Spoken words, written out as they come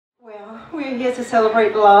Well, we're here to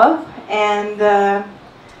celebrate love, and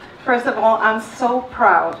first of all, I'm so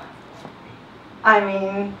proud. I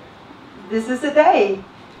mean, this is the day.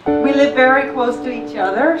 We live very close to each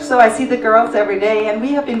other, so I see the girls every day, and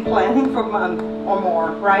we have been planning for a month or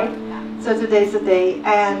more, right? So today's the day,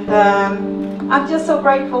 and I'm just so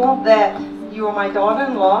grateful that you are my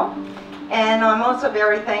daughter-in-law, and I'm also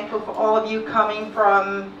very thankful for all of you coming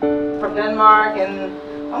from Denmark and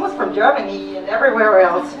almost from Germany and everywhere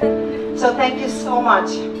else. So thank you so much.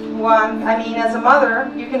 I mean, as a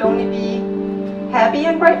mother, you can only be happy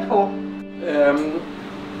and grateful.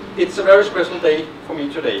 It's a very special day for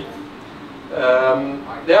me today.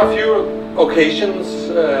 There are a few occasions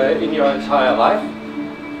in your entire life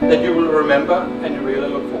that you will remember and you really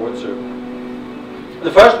look forward to.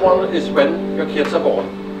 The first one is when your kids are born.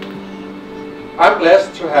 I'm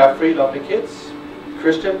blessed to have 3 lovely kids,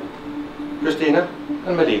 Christian, Christina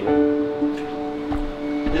and Malene.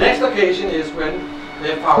 The next occasion is when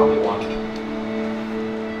they found the one.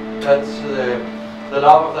 That's the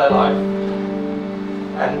love of their life.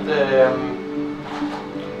 And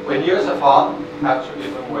when you as a father have to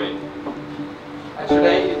give them away. And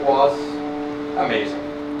today it was amazing.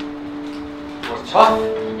 It was tough,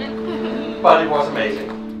 but it was amazing.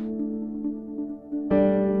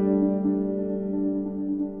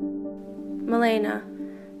 Milena,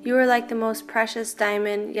 you are like the most precious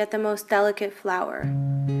diamond, yet the most delicate flower.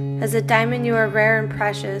 As a diamond, you are rare and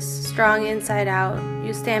precious, strong inside out.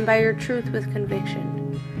 You stand by your truth with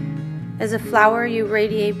conviction. As a flower, you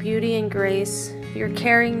radiate beauty and grace. You're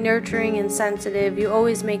caring, nurturing, and sensitive. You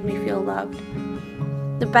always make me feel loved.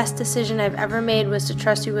 The best decision I've ever made was to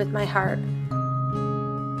trust you with my heart.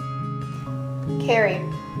 Carrie,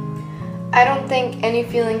 I don't think any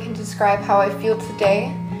feeling can describe how I feel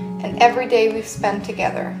today and every day we've spent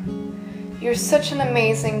together. You're such an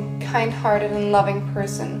amazing, kind-hearted, and loving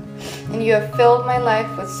person, and you have filled my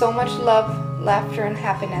life with so much love, laughter, and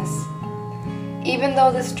happiness. Even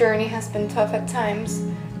though this journey has been tough at times,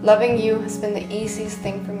 loving you has been the easiest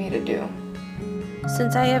thing for me to do.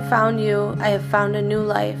 Since I have found you, I have found a new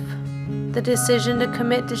life. The decision to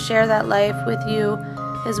commit to share that life with you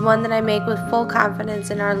is one that I make with full confidence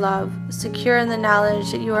in our love, secure in the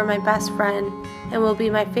knowledge that you are my best friend and will be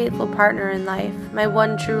my faithful partner in life, my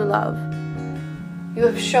one true love. You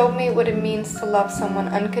have showed me what it means to love someone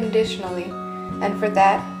unconditionally, and for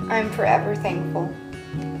that, I am forever thankful.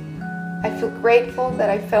 I feel grateful that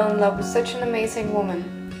I fell in love with such an amazing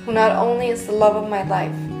woman, who not only is the love of my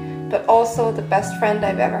life, but also the best friend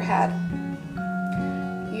I've ever had.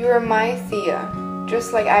 You are my Thea,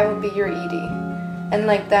 just like I will be your Edie, and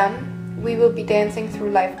like them, we will be dancing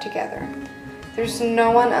through life together. There's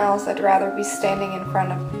no one else I'd rather be standing in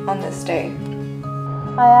front of on this day.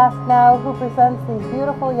 I ask now who presents these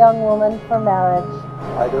beautiful young women for marriage.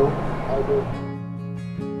 I do.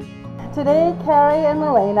 Today, Carrie and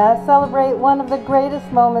Milena celebrate one of the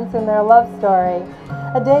greatest moments in their love story,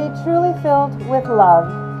 a day truly filled with love.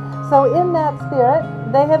 So in that spirit,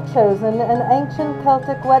 they have chosen an ancient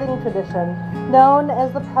Celtic wedding tradition known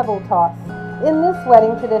as the pebble toss. In this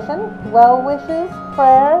wedding tradition, well wishes,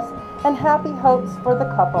 prayers, and happy hopes for the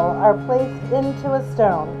couple are placed into a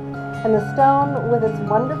stone, and the stone, with its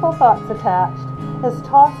wonderful thoughts attached, is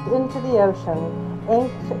tossed into the ocean,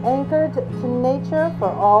 anchored to nature for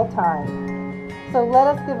all time. So let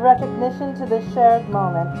us give recognition to this shared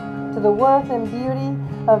moment, to the worth and beauty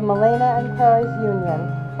of Milena and Carrie's union,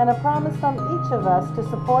 and a promise from each of us to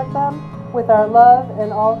support them with our love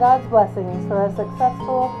and all God's blessings for a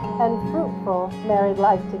successful and fruitful married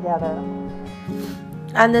life together.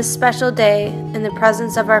 On this special day, in the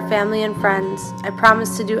presence of our family and friends, I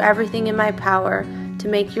promise to do everything in my power to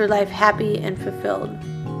make your life happy and fulfilled.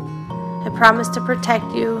 I promise to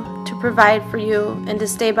protect you, to provide for you, and to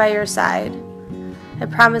stay by your side. I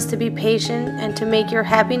promise to be patient and to make your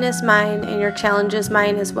happiness mine and your challenges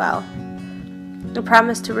mine as well. I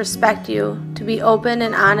promise to respect you, to be open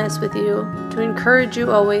and honest with you, to encourage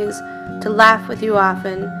you always, to laugh with you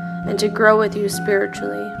often, and to grow with you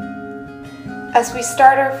spiritually. As we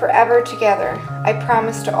start our forever together, I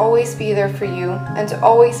promise to always be there for you and to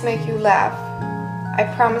always make you laugh. I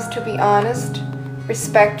promise to be honest,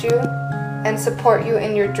 respect you, and support you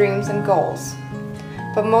in your dreams and goals.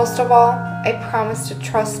 But most of all, I promise to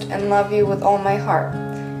trust and love you with all my heart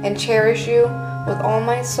and cherish you with all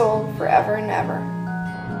my soul forever and ever.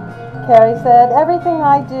 Carrie said, everything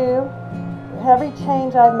I do, every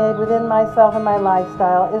change I've made within myself and my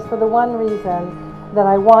lifestyle is for the one reason that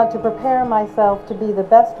I want to prepare myself to be the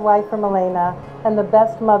best wife for Milena and the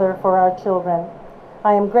best mother for our children.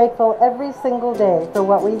 I am grateful every single day for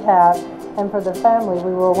what we have and for the family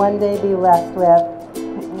we will one day be blessed with.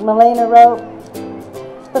 Milena wrote,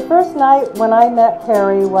 "The first night when I met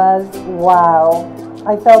Carrie was wow.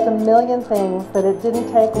 I felt a million things, but it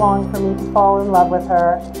didn't take long for me to fall in love with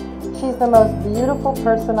her. She's the most beautiful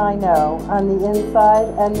person I know, on the inside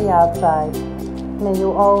and the outside. May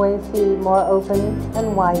you always be more open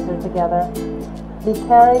and wiser together. Be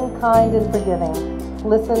caring, kind, and forgiving.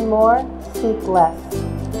 Listen more, speak less,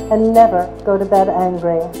 and never go to bed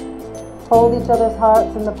angry. Hold each other's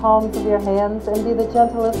hearts in the palms of your hands and be the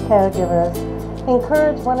gentlest caregivers.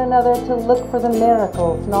 Encourage one another to look for the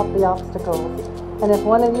miracles, not the obstacles. And if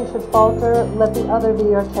one of you should falter, let the other be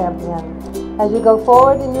your champion. As you go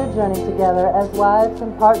forward in your journey together as wives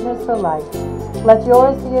and partners for life, let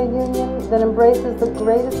yours be a union that embraces the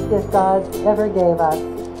greatest gift God ever gave us,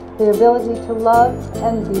 the ability to love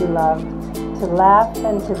and be loved, to laugh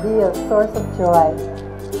and to be a source of joy.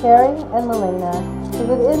 Carrie and Milena, is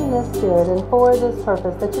it in this spirit and for this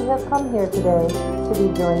purpose that you have come here today to be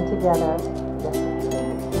joined together?" Yes.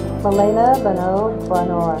 Milena Bano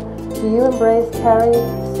Banor, do you embrace Carrie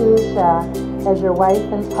Sue Shah as your wife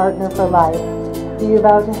and partner for life? Do you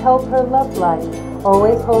vow to help her love life,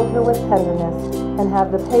 always hold her with tenderness, and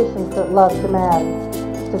have the patience that love demands,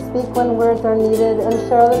 to speak when words are needed and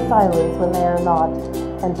share the silence when they are not,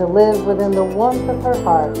 and to live within the warmth of her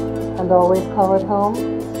heart and always call it home?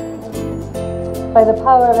 By the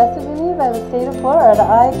power vested in you by the state of Florida,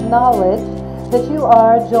 I acknowledge that you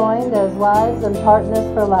are joined as wives and partners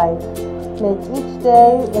for life. Make each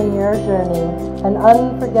day in your journey an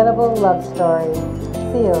unforgettable love story,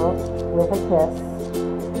 sealed with a kiss.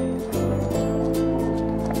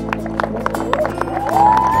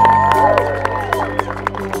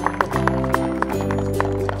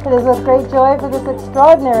 It is with great joy for this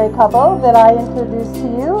extraordinary couple that I introduce to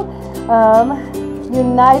you,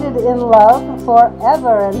 united in love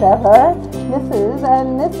forever and ever, Mrs.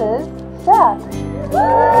 and Mrs. Shack.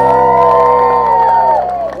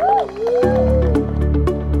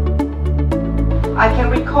 I can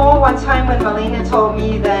recall one time when Milena told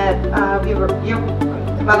me that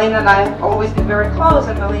Milena and I have always been very close,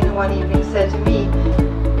 and Milena one evening said to me,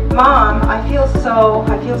 "Mom, I feel so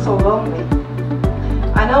lonely.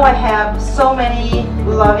 I know I have so many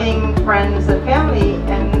loving friends and family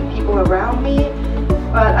and people around me,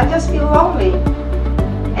 but I just feel lonely."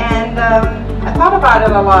 And I thought about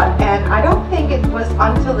it a lot, and I don't think it was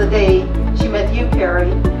until the day she met you,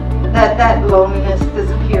 Carrie, that loneliness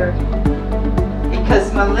disappeared.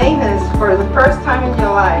 Because Milena's, for the first time in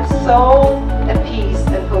your life, so at peace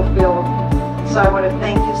and fulfilled. So I want to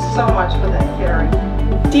thank you so much for that, Carrie.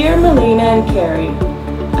 Dear Milena and Carrie,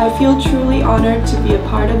 I feel truly honored to be a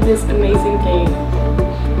part of this amazing day.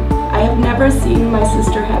 I have never seen my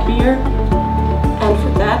sister happier, and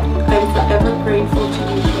for that, I am forever grateful to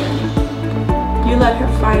you, Carrie. You let her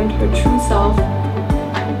find her true self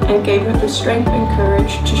and gave her the strength and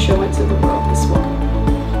courage to show it to the world as well.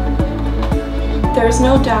 There is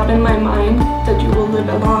no doubt in my mind that you will live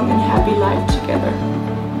a long and happy life together.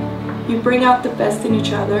 You bring out the best in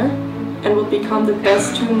each other and will become the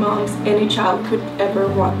best two moms any child could ever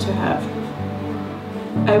want to have.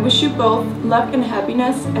 I wish you both luck and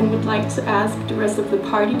happiness, and would like to ask the rest of the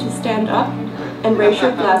party to stand up and raise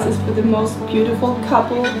your glasses for the most beautiful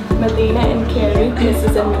couple, Milena and Carrie,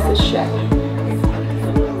 Mrs. and Mrs. Shack.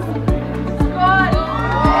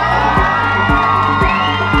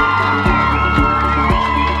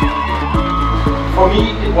 For me,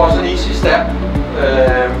 it was an easy step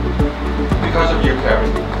because of you,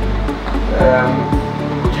 Carrie.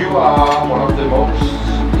 You are one of the most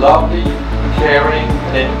lovely, caring,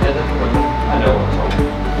 and independent women I know at all.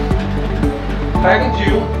 Back in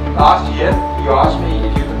June last year, you asked me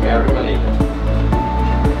if you could marry Milena.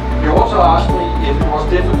 You also asked me if it was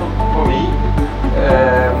difficult for me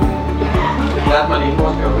that Milena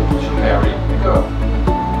was going to marry a girl.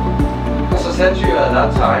 As I said to you at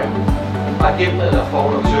that time, I give it a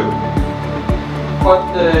thought or two. But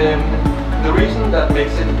the reason that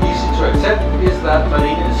makes it easy to accept is that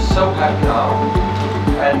Milena is so happy now,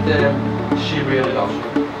 and she really loves you.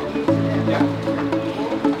 Yeah.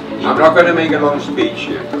 I'm not going to make a long speech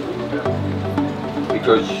here,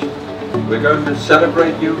 because we're going to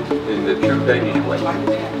celebrate you in the true Danish way.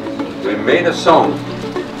 We made a song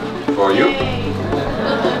for you,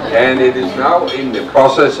 and it is now in the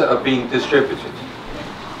process of being distributed.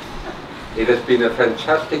 It has been a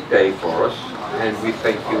fantastic day for us, and we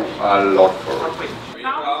thank you a lot for it. We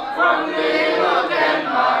come from little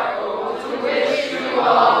Denmark to wish you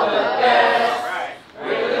all the best.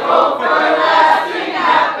 With hope for lasting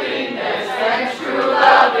happiness and true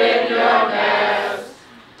love in your nest.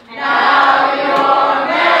 Now you're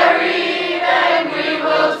married and we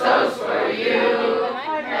will toast for you.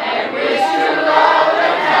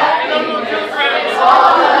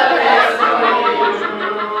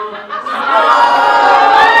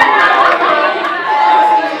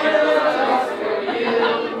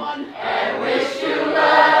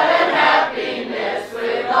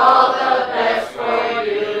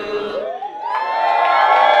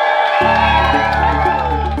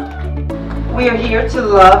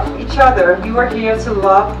 love each other. You are here to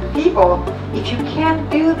love people. If you can't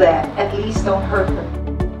do that, at least don't hurt them.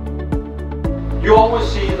 You always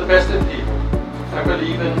see the best in people and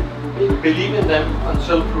believe in them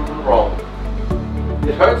until proven wrong.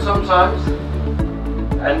 It hurts sometimes,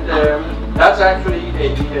 and that's actually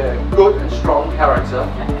a good and strong character,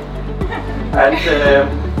 and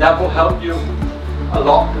that will help you a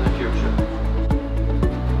lot in the future.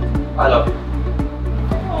 I love you.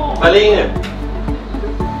 Malene,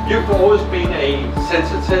 you've always been a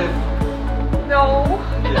sensitive, No.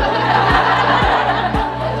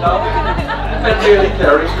 loving, and really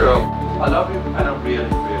caring girl. I love you, and I'm really,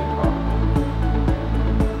 really proud.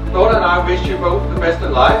 Lord and I wish you both the best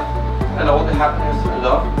in life and all the happiness and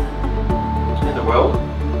love in the world.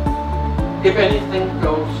 If anything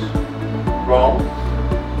goes wrong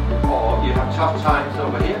or you have tough times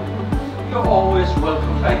over here, you're always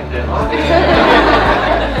welcome back in Denmark.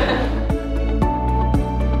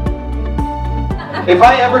 If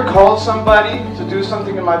I ever call somebody to do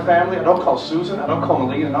something in my family, I don't call Susan, I don't call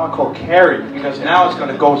Melina, now I call Carrie, because now it's going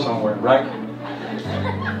to go somewhere, right?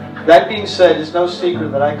 That being said, it's no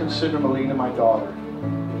secret that I consider Melina my daughter.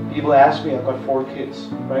 People ask me, I've got 4 kids,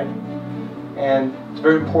 right? And it's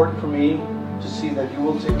very important for me to see that you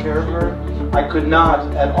will take care of her. I could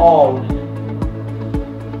not at all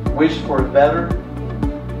wish for a better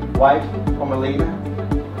wife for Melina.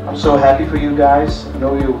 I'm so happy for you guys. I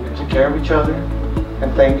know you take care of each other.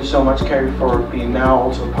 And thank you so much, Carrie, for being now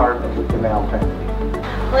also part of the Canal family.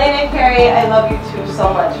 Melina and Carrie, I love you two so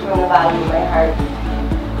much from the bottom of my heart.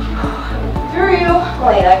 Through you,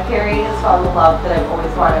 Melina, Carrie has found the love that I've always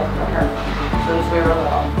wanted for her since we were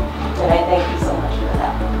little. And I thank you so much for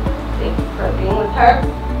that. Thank you for being with her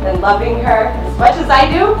and loving her as much as I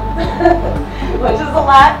do, which is a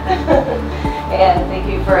lot. And thank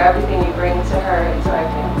you for everything you bring to her and to our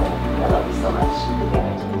family. I love you so much.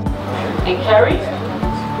 And Carrie,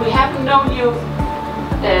 we haven't known you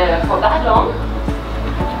for that long,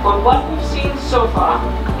 but what we've seen so far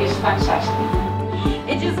is fantastic.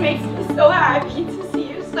 It just makes me so happy to see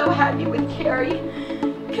you so happy with Carrie,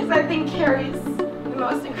 because I think Carrie's the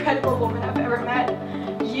most incredible woman I've ever met.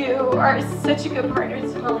 You are such a good partner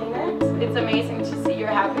to Melina. It's amazing to see your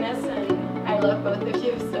happiness, and I love both of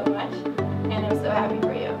you so much, and I'm so happy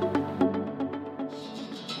for you.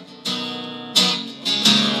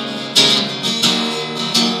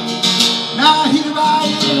 Now here I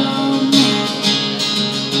am,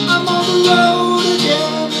 I'm on the road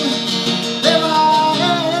again, there I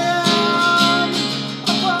am,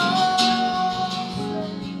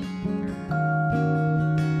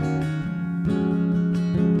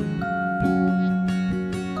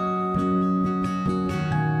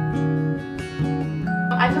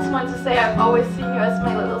 I just want to say I've always seen you as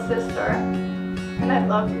my little sister, and I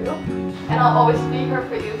love you, and I'll always be here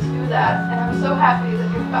for you to do that, and I'm so happy that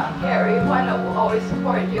you found Carrie, who I know will always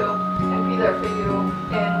support you and be there for you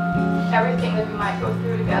in everything that we might go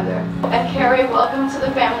through together. And Carrie, welcome to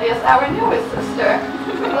the family as our newest sister.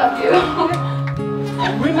 We love you.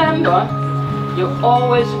 And remember, you're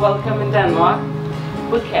always welcome in Denmark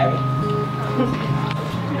with Carrie.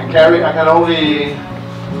 And Carrie, I can only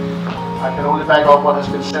back up what has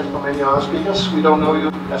been said from many other speakers. We don't know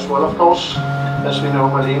you as well, of course, as we know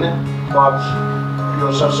Melina, but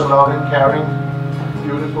you're such a loving, caring,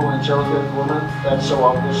 beautiful, intelligent woman. That's so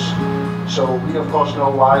obvious. So we of course know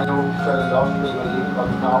why you fell in love with Melina, but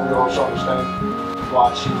now we also understand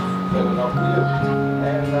why she fell in love with you.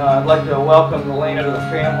 And I'd like to welcome Melina to the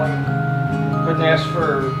family. Couldn't ask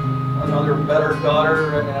for another better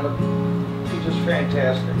daughter, and she's just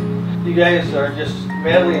fantastic. You guys are just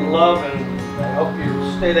madly in love, and I hope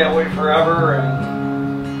you stay that way forever,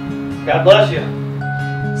 and God bless you.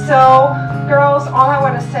 So, girls, all I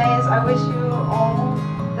want to say is I wish you all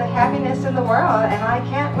the happiness in the world, and I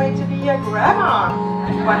can't wait to be your grandma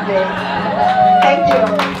one day. Thank you.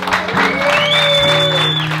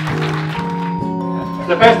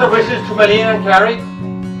 The best of wishes to Melina and Carrie.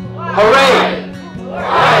 Hooray!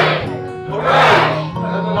 Hooray! Hooray!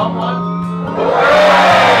 Another long one.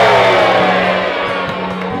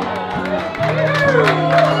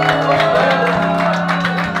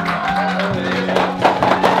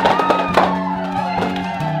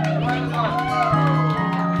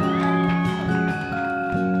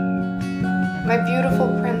 My beautiful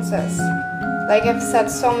princess, like I've said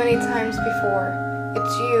so many times before,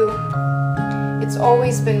 it's you. It's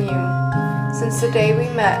always been you, since the day we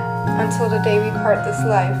met until the day we part this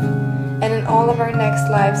life, and in all of our next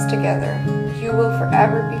lives together. You will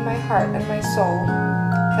forever be my heart and my soul.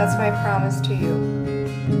 That's my promise to you.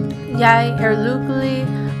 Jeg lykkelig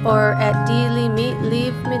og at dele mit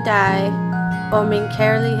liv med dig. och min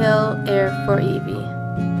kärlighet är för evigt.